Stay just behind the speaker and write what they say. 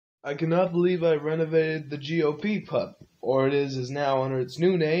I cannot believe I renovated the GOP pub, or it is now under its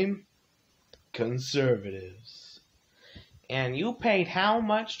new name, Conservatives. And you paid how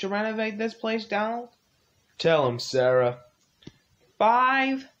much to renovate this place, Donald? Tell him, Sarah.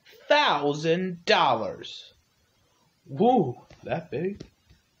 $5,000. Woo, that big?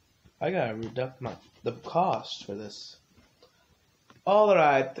 I gotta reduct the cost for this. All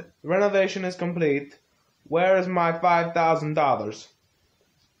right, renovation is complete. Where is my $5,000?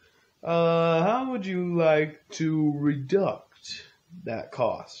 How would you like to reduct that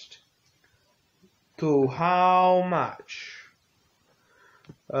cost? To how much?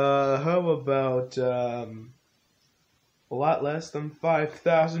 How about, a lot less than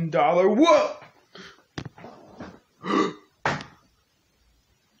 $5,000? Whoa!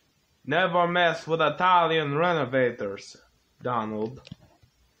 Never mess with Italian renovators, Donald.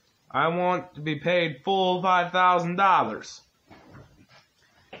 I want to be paid full $5,000.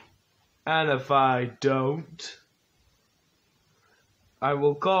 And if I don't, I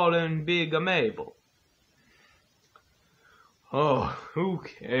will call in Big Mabel. Oh, who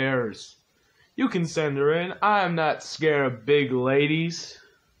cares? You can send her in. I'm not scared of big ladies.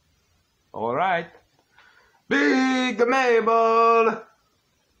 All right. Big Mabel!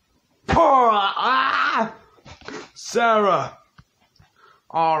 Sarah!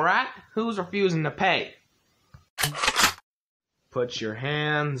 All right. Who's refusing to pay? Put your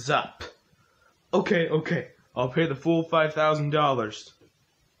hands up. Okay. I'll pay the full $5,000.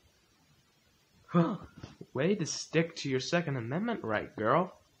 Huh. Way to stick to your Second Amendment right,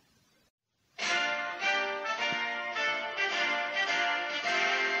 girl.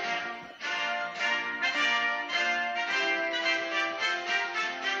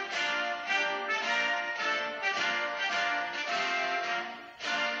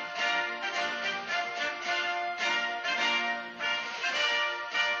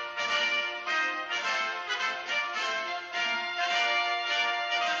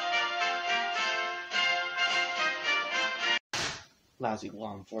 Lousy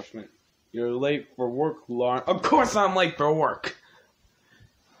law enforcement. You're late for work, Lauren. Of course I'm late for work.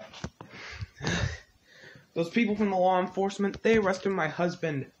 Those people from the law enforcement, they arrested my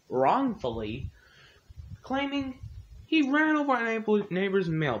husband wrongfully, claiming he ran over a neighbor's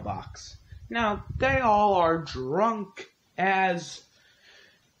mailbox. Now, they all are drunk as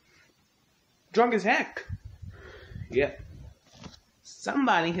heck. Yet,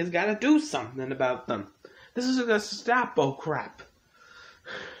 somebody has got to do something about them. This is a Gestapo crap.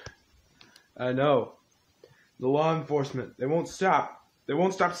 I know. The law enforcement, they won't stop. They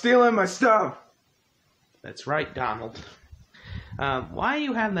won't stop stealing my stuff. That's right, Donald. Why do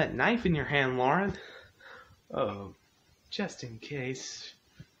you have that knife in your hand, Lauren? Oh, just in case.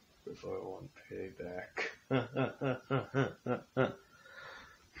 If I want payback.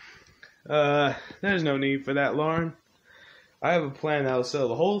 There's no need for that, Lauren. I have a plan that'll sell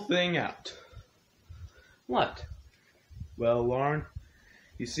the whole thing out. What? Well, Lauren,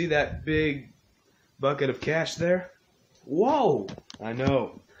 you see that big bucket of cash there? Whoa! I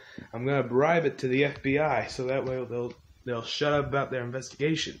know. I'm gonna bribe it to the FBI so that way they'll shut up about their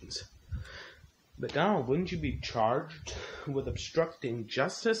investigations. But Donald, wouldn't you be charged with obstructing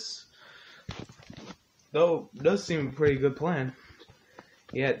justice? Though, it does seem a pretty good plan.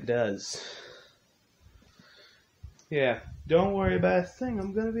 Yeah, it does. Yeah, don't worry about a thing.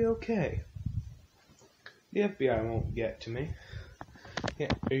 I'm gonna be okay. The FBI won't get to me.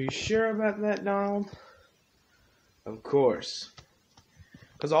 Yeah, are you sure about that, Donald? Of course.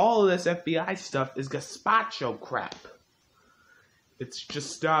 Because all of this FBI stuff is gazpacho crap. It's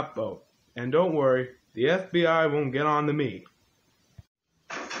Gestapo. And don't worry, the FBI won't get on to me.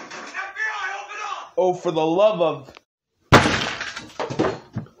 FBI, open up! Oh, for the love of...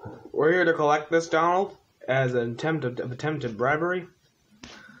 We're here to collect this, Donald? As an attempt of attempted bribery?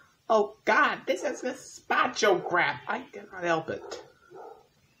 Oh, God, this is gazpacho crap. I cannot help it.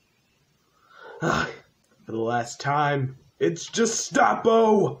 For the last time, it's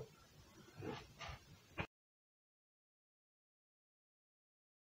Gestapo!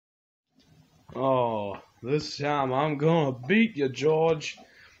 Oh, this time I'm gonna beat you, George.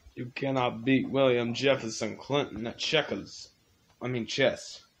 You cannot beat William Jefferson Clinton at chess.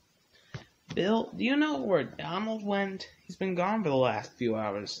 Bill, do you know where Donald went? He's been gone for the last few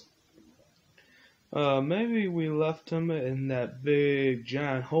hours. Maybe we left him in that big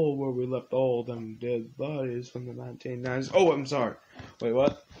giant hole where we left all them dead bodies from the 1990s. Oh, I'm sorry. Wait,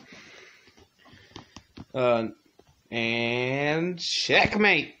 what? And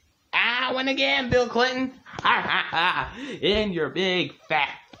checkmate. I win again, Bill Clinton. Ha ha ha. In your big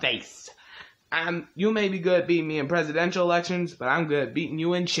fat face. You may be good at beating me in presidential elections, but I'm good at beating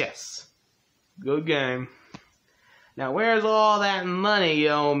you in chess. Good game. Now, where's all that money you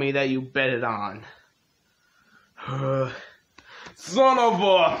owe me that you bet it on? Son of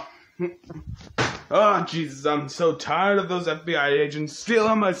a... Oh, Jesus, I'm so tired of those FBI agents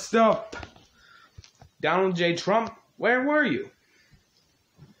stealing my stuff. Donald J. Trump, where were you?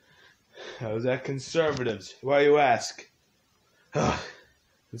 I was at Conservatives. Why you ask?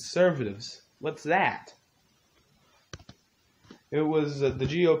 Conservatives? What's that? It was the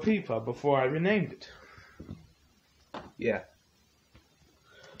GOP pub before I renamed it. Yeah.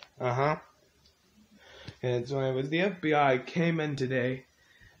 Uh-huh. And so it was the FBI came in today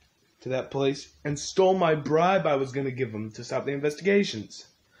to that place and stole my bribe I was going to give them to stop the investigations.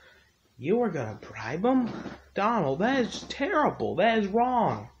 You were going to bribe them? Donald, that is terrible. That is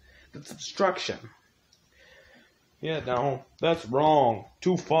wrong. That's obstruction. Yeah, Donald, that's wrong.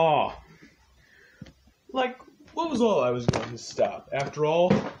 Too far. Like, what was all I was going to stop? After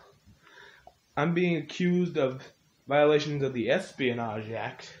all, I'm being accused of violations of the Espionage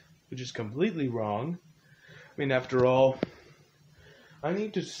Act, which is completely wrong. I mean, after all, I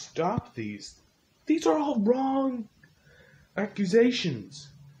need to stop these. These are all wrong accusations.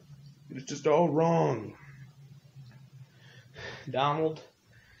 It's just all wrong. Donald,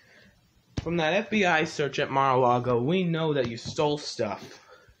 from that FBI search at Mar-a-Lago, we know that you stole stuff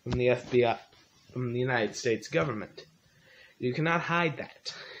from the FBI, from the United States government. You cannot hide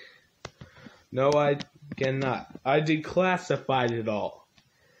that. No, I cannot. I declassified it all.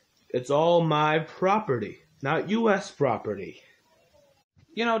 It's all my property, not U.S. property.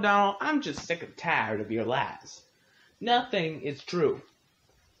 You know, Donald, I'm just sick and tired of your lies. Nothing is true.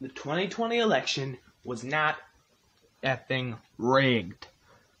 The 2020 election was not effing rigged.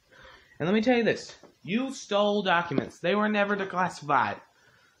 And let me tell you this. You stole documents. They were never declassified.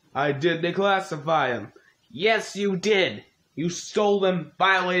 I did declassify them. Yes, you did. You stole them,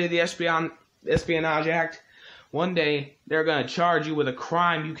 violated the Espionage Act. One day, they're going to charge you with a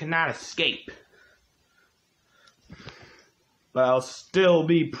crime you cannot escape. But I'll still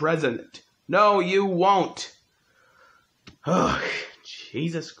be president. No, you won't. Oh,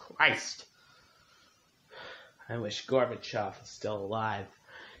 Jesus Christ. I wish Gorbachev was still alive.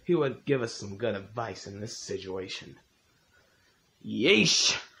 He would give us some good advice in this situation.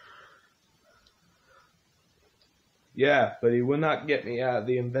 Yeesh. Yeah, but he would not get me out of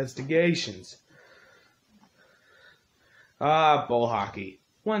the investigations. Ah, bull hockey.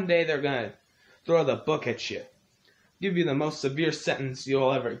 One day they're gonna throw the book at you. Give you the most severe sentence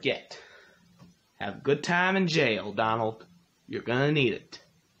you'll ever get. Have a good time in jail, Donald. You're gonna need it.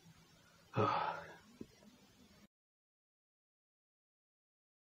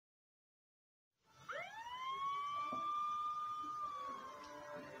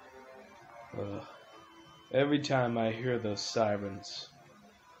 Every time I hear those sirens,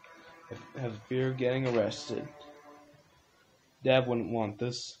 I have fear of getting arrested. Dad wouldn't want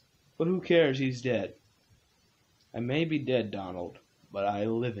this, but who cares? He's dead. I may be dead, Donald, but I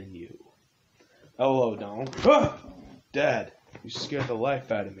live in you. Hello, Donald. Dad, you scared the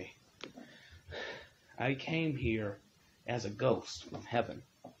life out of me. I came here as a ghost from heaven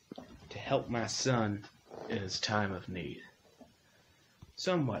to help my son in his time of need.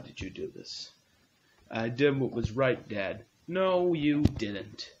 Son, why did you do this? I did what was right, Dad. No, you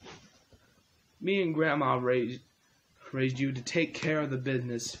didn't. Me and Grandma raised you to take care of the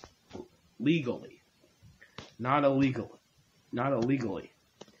business legally. Not illegally.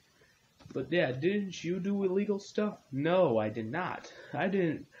 But Dad, didn't you do illegal stuff? No, I did not. I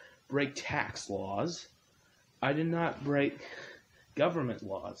didn't break tax laws. I did not break government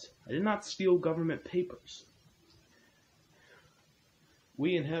laws. I did not steal government papers.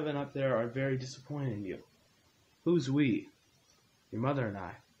 We in heaven up there are very disappointed in you. Who's we? Your mother and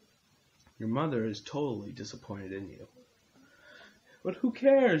I. Your mother is totally disappointed in you. But who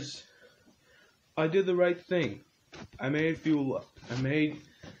cares? I did the right thing. I made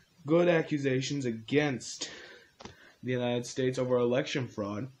good accusations against the United States over election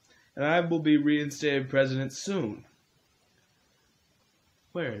fraud, and I will be reinstated president soon.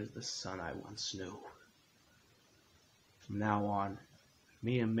 Where is the son I once knew? From now on,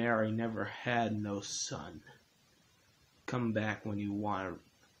 me and Mary never had no son. Come back when you want to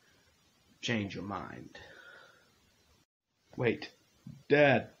change your mind. Wait,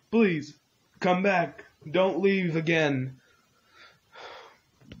 Dad, please, come back. Don't leave again.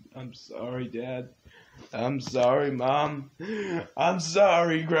 I'm sorry, Dad. I'm sorry, Mom. I'm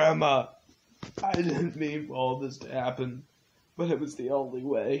sorry, Grandma. I didn't mean for all this to happen, but it was the only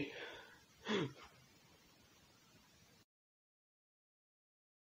way.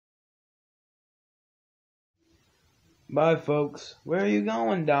 Bye, folks. Where are you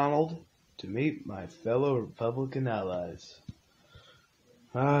going, Donald? To meet my fellow Republican allies.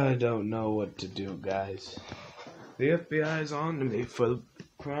 I don't know what to do, guys. The FBI is on to me for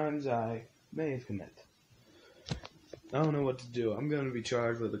crimes I may have committed. I don't know what to do. I'm going to be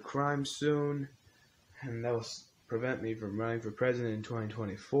charged with a crime soon, and that will prevent me from running for president in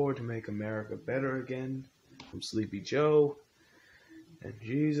 2024 to make America better again. I'm Sleepy Joe. And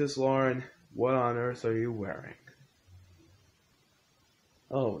Jesus, Lauren, what on earth are you wearing?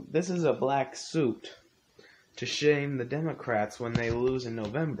 Oh, this is a black suit to shame the Democrats when they lose in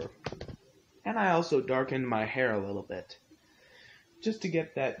November. And I also darkened my hair a little bit, just to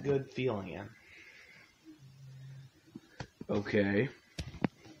get that good feeling in. Okay,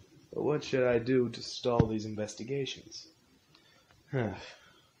 but what should I do to stall these investigations?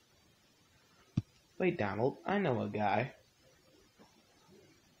 Wait, Donald, I know a guy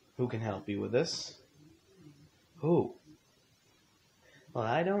who can help you with this. Who? Well,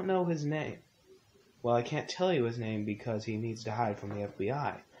 I don't know his name. Well, I can't tell you his name because he needs to hide from the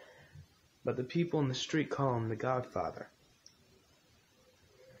FBI. But the people in the street call him the Godfather.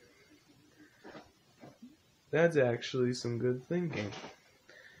 That's actually some good thinking.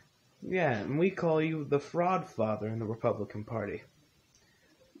 Yeah, and we call you the Fraudfather in the Republican Party.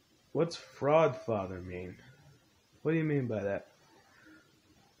 What's Fraudfather mean? What do you mean by that?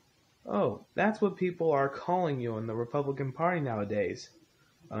 Oh, that's what people are calling you in the Republican Party nowadays.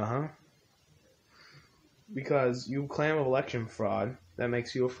 Uh-huh. Because you claim election fraud, that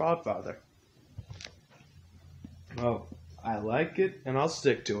makes you a Fraudfather. Oh, I like it, and I'll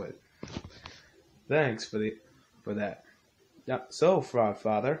stick to it. Thanks for that. So,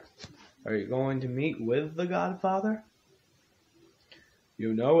 Fraudfather, are you going to meet with the Godfather?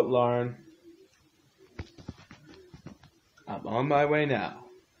 You know it, Lauren. I'm on my way now.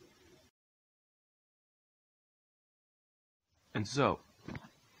 And so,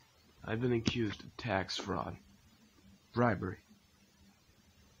 I've been accused of tax fraud, bribery,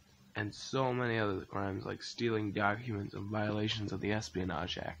 and so many other crimes like stealing documents and violations of the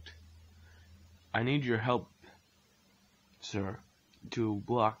Espionage Act. I need your help, sir, to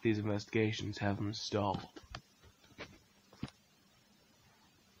block these investigations, have them stalled.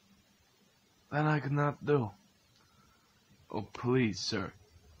 That I cannot do. Oh, please, sir.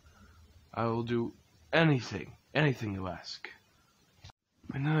 I will do anything you ask.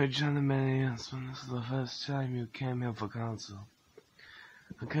 I know each other many years when this is the first time you came here for counsel.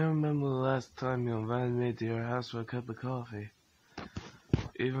 I can't remember the last time you invited me to your house for a cup of coffee.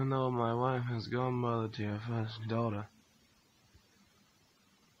 Even though my wife is godmother to your first daughter.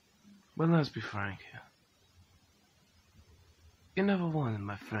 But let's be frank here. You never wanted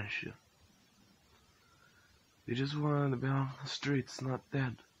my friendship. You just wanted to be off the streets, not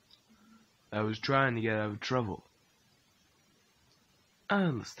dead. I was trying to get out of trouble. I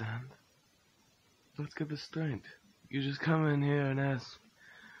understand. Let's get this straight. You just come in here and ask,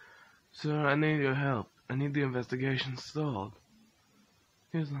 sir, I need your help. I need the investigation stalled.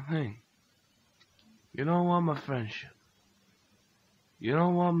 Here's the thing. You don't want my friendship. You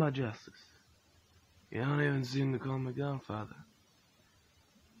don't want my justice. You don't even seem to call me Godfather.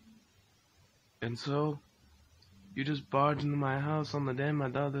 And so, you just barge into my house on the day my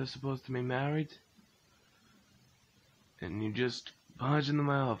daughter is supposed to be married, and you just barge into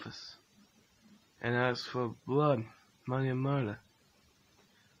my office and ask for blood, money, and murder.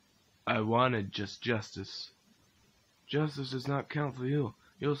 I wanted just justice. Justice does not count for you.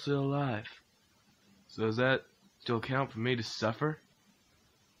 You're still alive. So does that still count for me to suffer?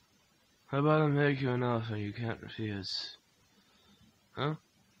 How about I make you an offer you can't refuse? Huh?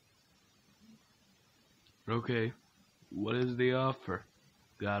 Okay. What is the offer,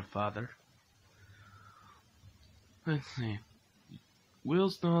 Godfather? Let's see.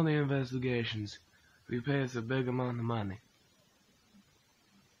 We'll stall the investigations if you pay us a big amount of money.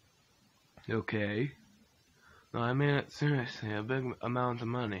 Okay. No, I mean it seriously, a big amount of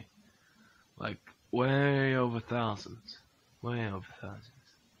money. Like, way over thousands. Way over thousands.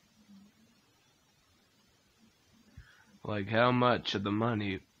 Like, how much of the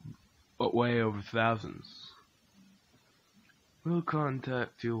money, but way over thousands? We'll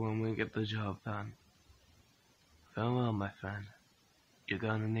contact you when we get the job done. Farewell, my friend. You're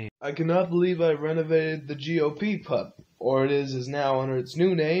gonna need. I cannot believe I renovated the GOP pub, or it is now under its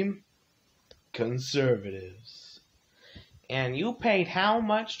new name, Conservatives. And you paid how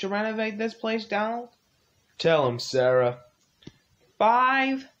much to renovate this place, Donald? Tell him, Sarah.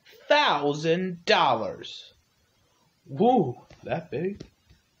 $5,000. Woo, that big?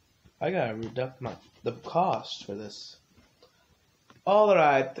 I gotta deduct the cost for this.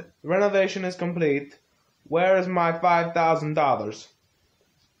 Alright, renovation is complete. Where is my $5,000?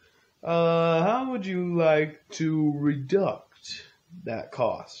 How would you like to reduct that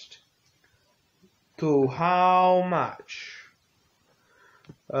cost? To how much?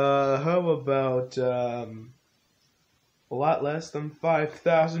 How about, a lot less than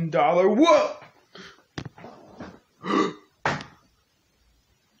 $5,000? Whoa!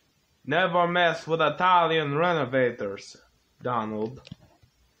 Never mess with Italian renovators, Donald.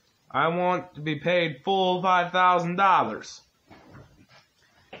 I want to be paid full $5,000.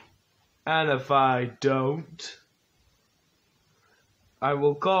 And if I don't, I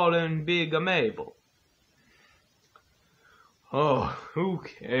will call in Big Mabel. oh, who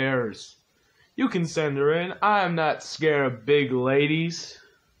cares? You can send her in. I'm not scared of big ladies.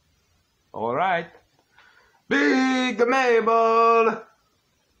 All right. Big Mabel!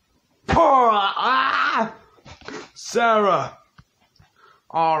 Sarah!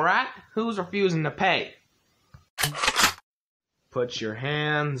 All right. Who's refusing to pay? Put your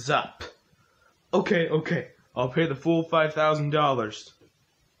hands up. Okay. I'll pay the full $5,000.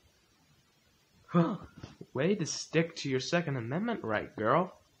 Huh. Way to stick to your Second Amendment right,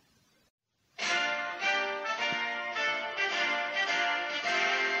 girl.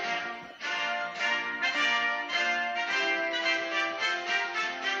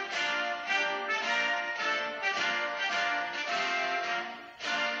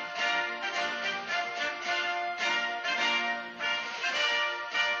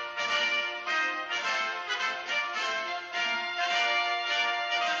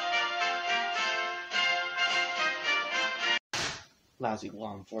 Lousy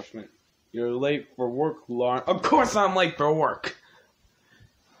law enforcement. You're late for work, Lauren. Of course I'm late for work.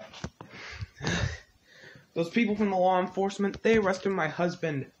 Those people from the law enforcement, they arrested my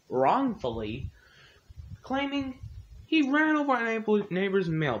husband wrongfully, claiming he ran over a neighbor's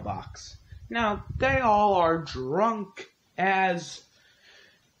mailbox. Now, they all are drunk as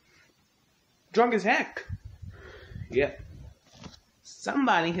heck. Yep.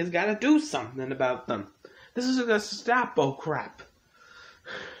 Somebody has got to do something about them. This is a Gestapo crap.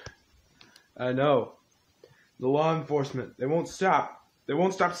 I know. The law enforcement, they won't stop. They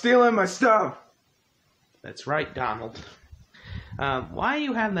won't stop stealing my stuff. That's right, Donald. Why do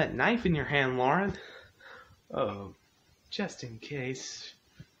you have that knife in your hand, Lauren? Oh, just in case.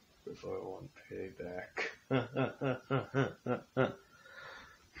 If I want payback.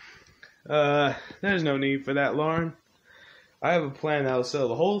 There's no need for that, Lauren. I have a plan that'll sell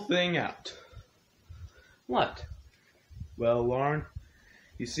the whole thing out. What? Well, Lauren,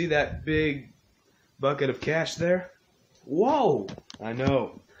 you see that big bucket of cash there? Whoa! I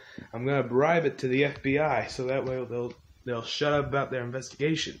know. I'm gonna bribe it to the FBI so that way they'll shut up about their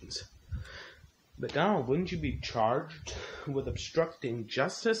investigations. But Donald, wouldn't you be charged with obstructing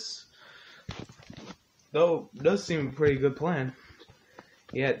justice? Though, it does seem a pretty good plan.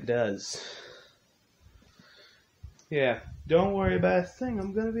 Yeah, it does. Yeah, don't worry about a thing.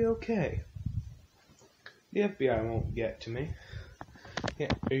 I'm gonna be okay. The FBI won't get to me.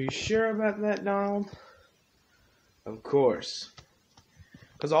 Yeah, are you sure about that, Donald? Of course.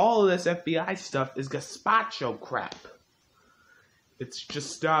 Because all of this FBI stuff is gazpacho crap. It's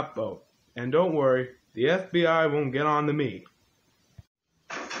Gestapo. And don't worry, the FBI won't get on to me.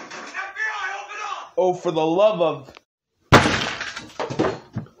 FBI, open up! Oh, for the love of...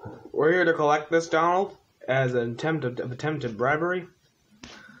 We're here to collect this, Donald? As an attempted bribery?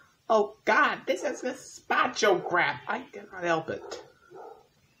 Oh, God, this is gazpacho crap. I cannot help it.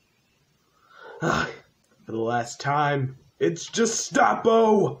 For the last time, it's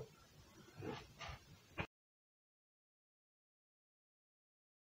Gestapo!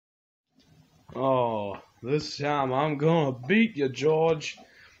 Oh, this time I'm gonna beat you, George.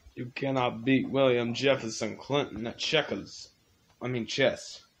 You cannot beat William Jefferson Clinton at chess.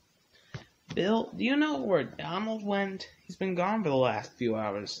 Bill, do you know where Donald went? He's been gone for the last few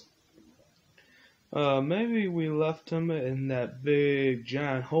hours. Maybe we left him in that big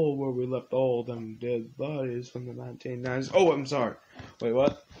giant hole where we left all them dead bodies from the 1990s. Oh, I'm sorry. Wait,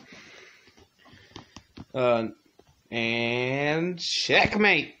 what? And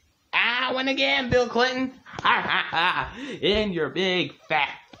checkmate. I win again, Bill Clinton. Ha ha ha. In your big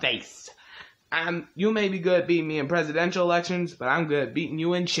fat face. You may be good at beating me in presidential elections, but I'm good at beating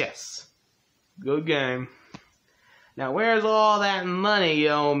you in chess. Good game. Now, where's all that money you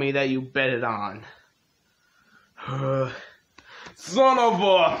owe me that you bet it on? Son of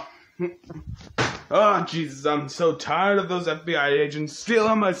a... Oh, Jesus, I'm so tired of those FBI agents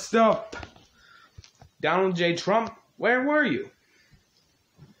stealing my stuff. Donald J. Trump, where were you?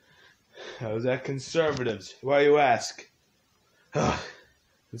 I was at Conservatives. Why you ask?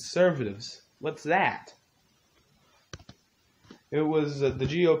 Conservatives? What's that? It was the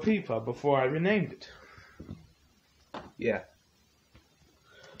GOP pub before I renamed it. Yeah.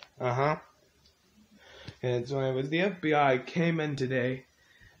 Uh-huh. And so anyways, the FBI came in today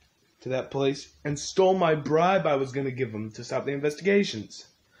to that place and stole my bribe I was going to give them to stop the investigations.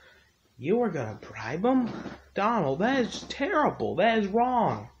 You were going to bribe them? Donald, that is terrible. That is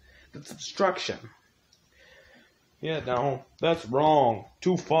wrong. That's obstruction. Yeah, Donald, that's wrong.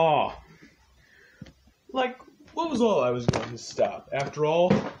 Too far. Like, what was all I was going to stop? After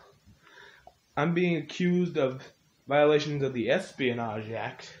all, I'm being accused of violations of the Espionage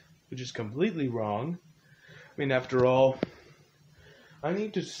Act, which is completely wrong. I mean, after all, I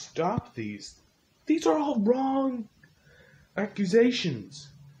need to stop these. These are all wrong accusations.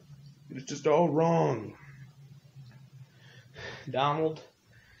 It's just all wrong. Donald,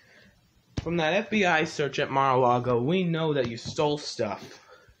 from that FBI search at Mar-a-Lago, we know that you stole stuff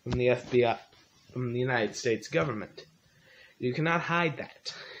from the FBI, from the United States government. You cannot hide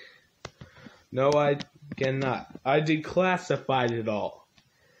that. No, I cannot. I declassified it all.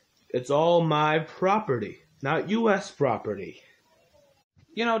 It's all my property, not U.S. property.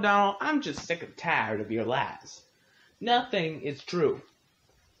 You know, Donald, I'm just sick and tired of your lies. Nothing is true.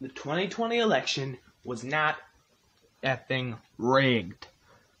 The 2020 election was not effing rigged.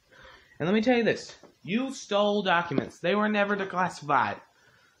 And let me tell you this. You stole documents. They were never declassified.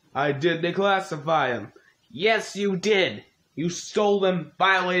 I did declassify them. Yes, you did. You stole them,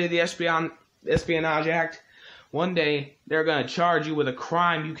 violated the Espionage Act. One day, they're going to charge you with a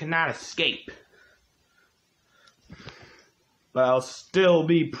crime you cannot escape. But I'll still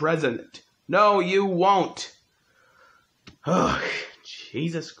be president. No, you won't. Oh,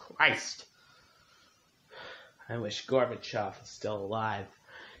 Jesus Christ. I wish Gorbachev was still alive.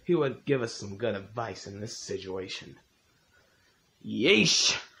 He would give us some good advice in this situation.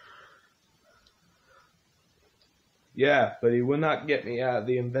 Yeesh. Yeah, but he will not get me out of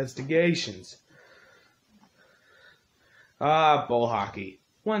the investigations. Ah, bull hockey.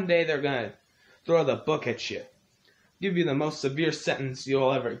 One day they're gonna throw the book at you. Give you the most severe sentence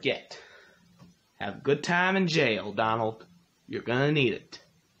you'll ever get. Have a good time in jail, Donald. You're gonna need it.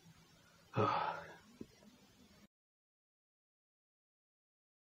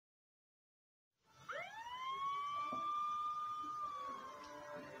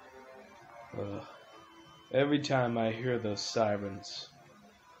 Every time I hear those sirens,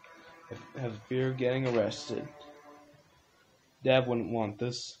 I have fear of getting arrested. Dad wouldn't want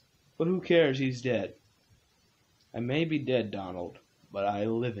this, but who cares? He's dead. I may be dead, Donald, but I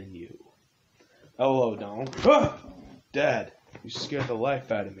live in you. Hello, Donald. Ah! Dad, you scared the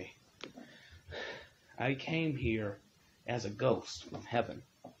life out of me. I came here as a ghost from heaven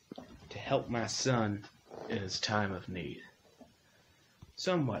to help my son in his time of need.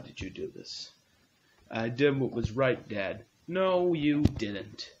 Son, why did you do this? I did what was right, Dad. No, you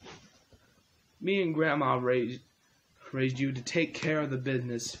didn't. Me and Grandma raised you to take care of the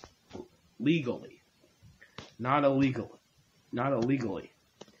business legally. Not illegally.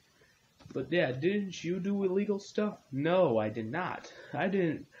 But Dad, didn't you do illegal stuff? No, I did not. I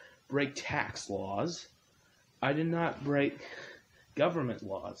didn't break tax laws. I did not break government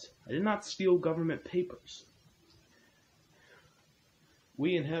laws. I did not steal government papers.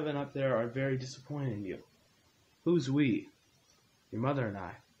 We in heaven up there are very disappointed in you. Who's we? Your mother and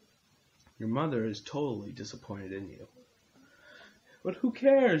I. Your mother is totally disappointed in you. But who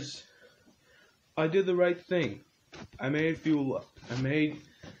cares? I did the right thing. I made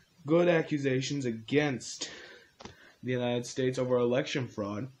good accusations against the United States over election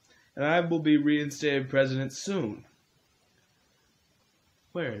fraud, and I will be reinstated president soon.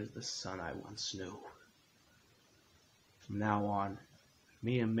 Where is the son I once knew? From now on,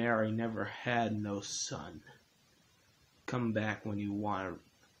 me and Mary never had no son. Come back when you want to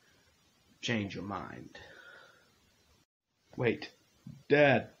change your mind. Wait,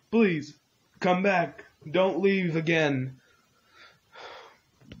 Dad, please, come back. Don't leave again.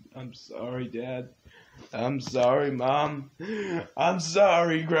 I'm sorry, Dad. I'm sorry, Mom. I'm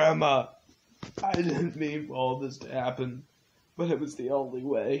sorry, Grandma. I didn't mean for all this to happen, but it was the only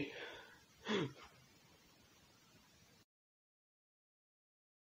way.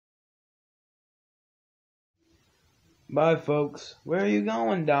 Bye, folks. Where are you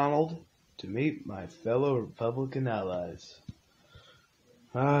going, Donald? To meet my fellow Republican allies.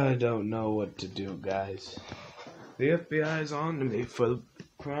 I don't know what to do, guys. The FBI is on to me for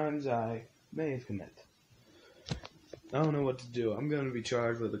crimes I may have committed. I don't know what to do. I'm going to be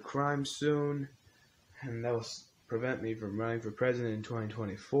charged with a crime soon, and that will prevent me from running for president in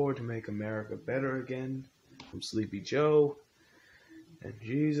 2024 to make America better again. I'm Sleepy Joe. And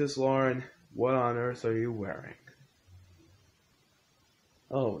Jesus, Lauren, what on earth are you wearing?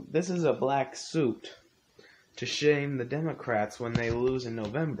 Oh, this is a black suit to shame the Democrats when they lose in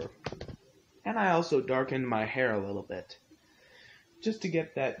November. And I also darkened my hair a little bit, just to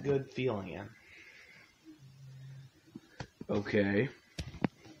get that good feeling in. Okay,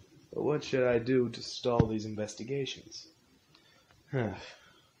 but what should I do to stall these investigations?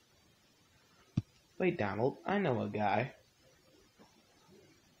 Wait, Donald, I know a guy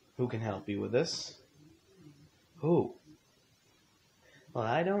who can help you with this. Who? Well,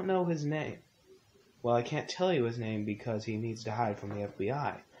 I don't know his name. Well, I can't tell you his name because he needs to hide from the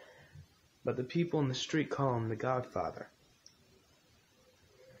FBI. But the people in the street call him the Godfather.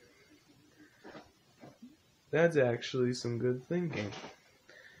 That's actually some good thinking.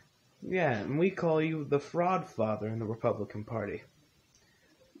 Yeah, and we call you the Fraudfather in the Republican Party.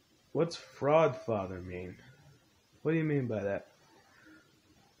 What's Fraudfather mean? What do you mean by that?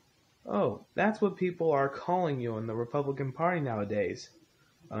 Oh, that's what people are calling you in the Republican Party nowadays.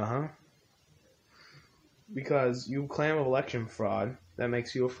 Uh-huh. Because you claim election fraud, that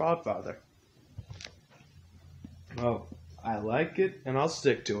makes you a Fraudfather. Oh, I like it, and I'll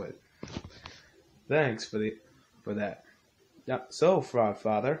stick to it. Thanks for that. Yeah, so,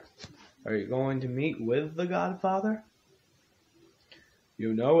 Fraudfather, are you going to meet with the Godfather?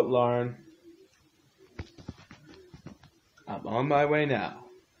 You know it, Lauren. I'm on my way now.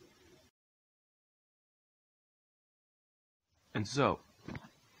 And so,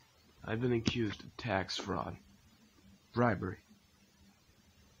 I've been accused of tax fraud, bribery,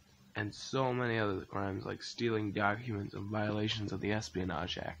 and so many other crimes like stealing documents and violations of the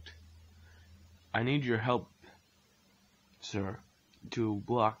Espionage Act. I need your help, sir, to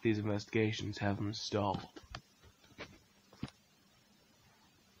block these investigations, have them stalled.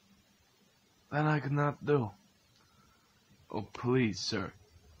 That I could not do. Oh, please, sir.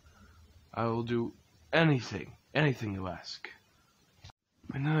 I will do anything you ask.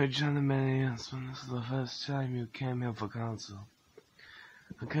 I know each other many years when this is the first time you came here for counsel.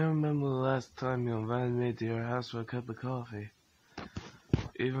 I can't remember the last time you invited me to your house for a cup of coffee.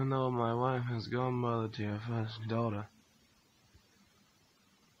 Even though my wife is godmother to your first daughter.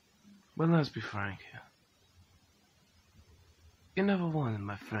 But let's be frank here. You never wanted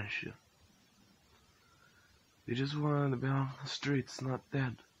my friendship. You just wanted to be off the streets, not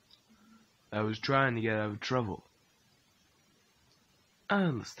dead. I was trying to get out of trouble. I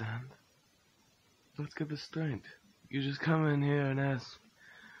understand. Let's get this straight. You just come in here and ask,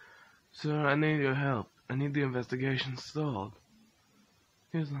 "Sir, I need your help. I need the investigation stalled."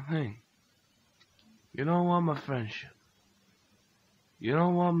 Here's the thing. You don't want my friendship. You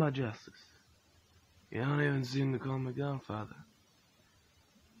don't want my justice. You don't even seem to call me Godfather.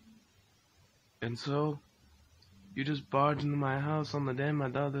 And so, you just barge into my house on the day my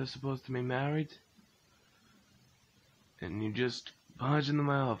daughter is supposed to be married, and you just barge into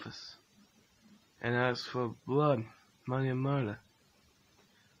my office and ask for blood, money, and murder.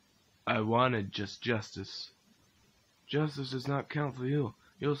 I wanted just justice. Justice does not count for you.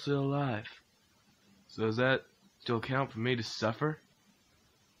 You're still alive. So does that still count for me to suffer?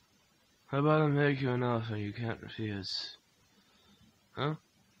 How about I make you an offer you can't refuse? Huh?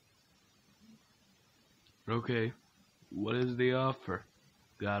 Okay. What is the offer,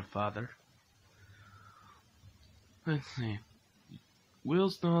 Godfather? Let's see.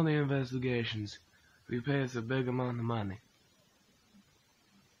 We'll stall the investigations if you pay us a big amount of money.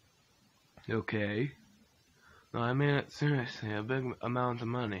 Okay. No, I mean it seriously, a big amount of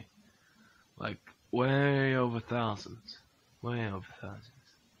money. Like, way over thousands. Way over thousands.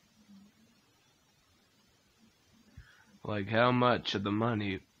 Like, how much of the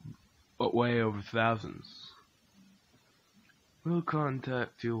money, but way over thousands? We'll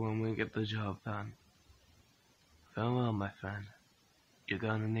contact you when we get the job done. Farewell, my friend. You're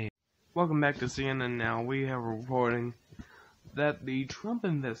gonna need it. Welcome back to CNN Now. We are reporting that the Trump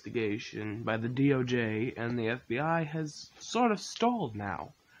investigation by the DOJ and the FBI has sort of stalled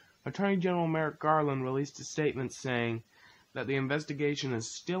now. Attorney General Merrick Garland released a statement saying that the investigation is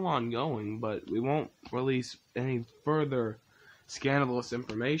still ongoing, but we won't release any further scandalous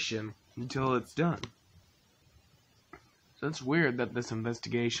information until it's done. So it's weird that this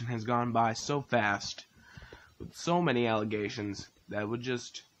investigation has gone by so fast, with so many allegations, that would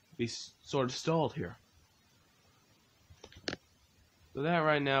just be sort of stalled here. For that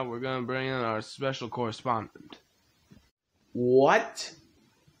right now, we're going to bring in our special correspondent. What?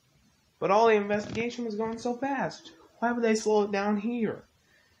 But all the investigation was going so fast. Why would they slow it down here?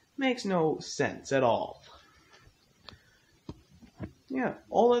 Makes no sense at all. Yeah,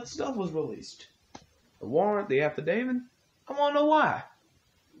 all that stuff was released. The warrant, the affidavit. I want to know why.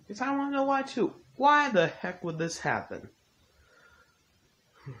 Because I want to know why too. Why the heck would this happen?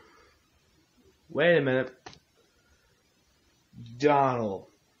 Wait a minute. Donald.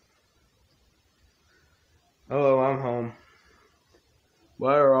 Hello, I'm home.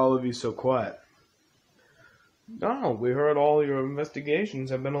 Why are all of you so quiet? Donald, we heard all your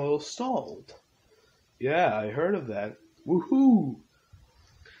investigations have been a little stalled. Yeah, I heard of that. Woohoo!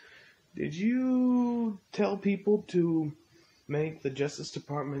 Did you tell people to make the Justice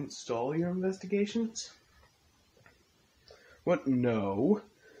Department stall your investigations? What? No.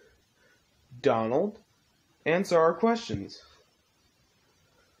 Donald, answer our questions.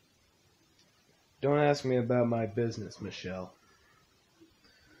 Don't ask me about my business, Michelle.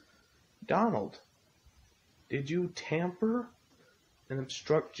 Donald, did you tamper and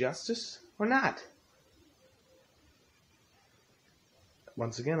obstruct justice or not?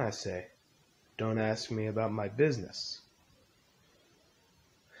 Once again, I say, don't ask me about my business.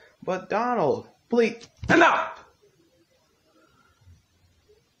 But Donald, please, enough!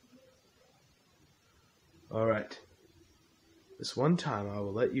 All right. This one time I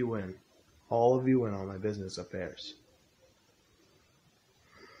will let you in. All of you in on my business affairs.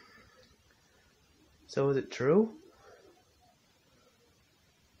 So is it true?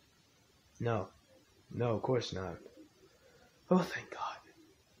 No. No, of course not. Oh, thank God.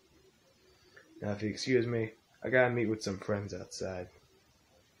 Now, if you excuse me, I gotta meet with some friends outside.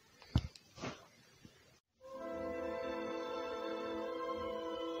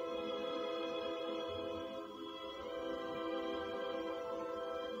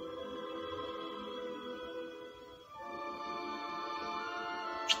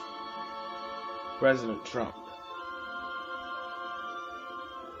 President Trump.